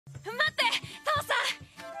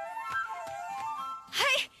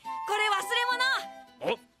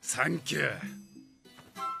サンキュー。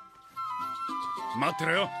待って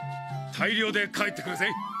ろよ。大量で帰ってくるぜ。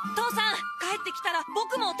父さん、帰ってきたら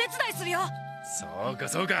僕もお手伝いするよ。そうか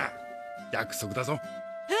そうか。約束だぞ。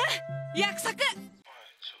約束。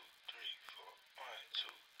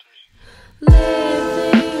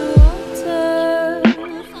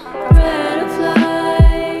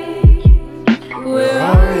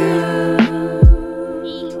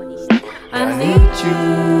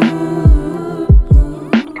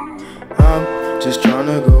Just trying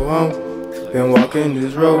to go home. Been walking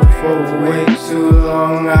this road for way too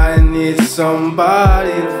long. I need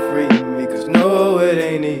somebody to free me, cause no, it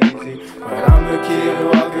ain't easy. But I'm a kid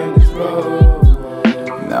walking this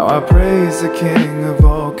road. Now I praise the King of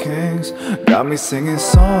all kings. Got me singing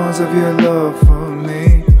songs of your love for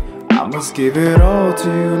me. I must give it all to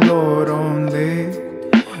you, Lord, only.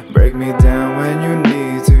 Break me down when you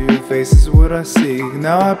need to. Your face is what I seek.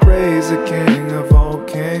 Now I praise the King of all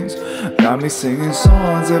kings. Got me singing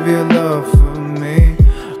songs of your love for me.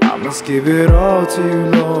 I must give it all to you,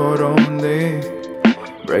 Lord, only.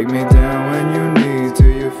 Break me down when you need to.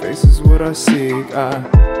 Your face is what I seek. I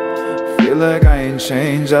feel like I ain't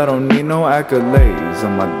changed. I don't need no accolades.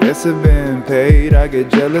 All my debts have been paid. I get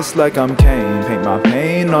jealous like I'm Cain. Paint my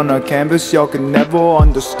pain on a canvas. Y'all can never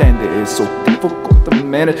understand it. It's so difficult to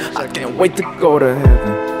manage. I can't wait to go to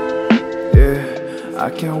heaven. Yeah, I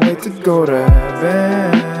can't wait to go to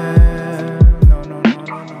heaven.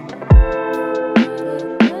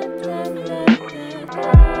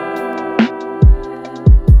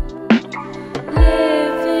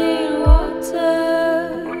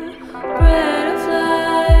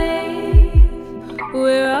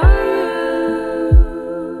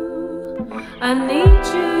 I need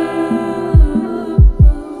you.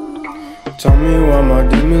 Tell me why my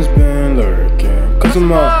demons been lurking. Cause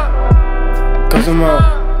I'm out, cause I'm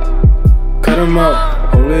out. Cut 'em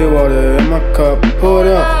out. Holy water in my cup. Pour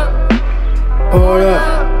it up, pour it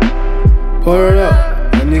up, pour it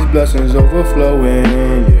up. And these blessings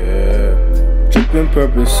overflowing, yeah. Dripping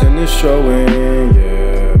purpose and it's showing,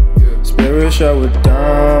 yeah. Spirit shower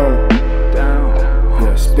down,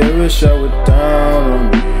 yeah. Spirit shower down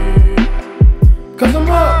on me. Cause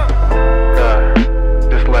I'm up. God,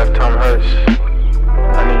 this lifetime hurts.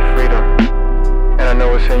 I need freedom, and I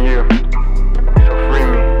know it's in you. So free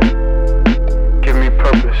me, give me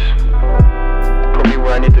purpose, put me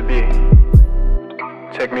where I need to be.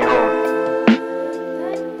 Take me home.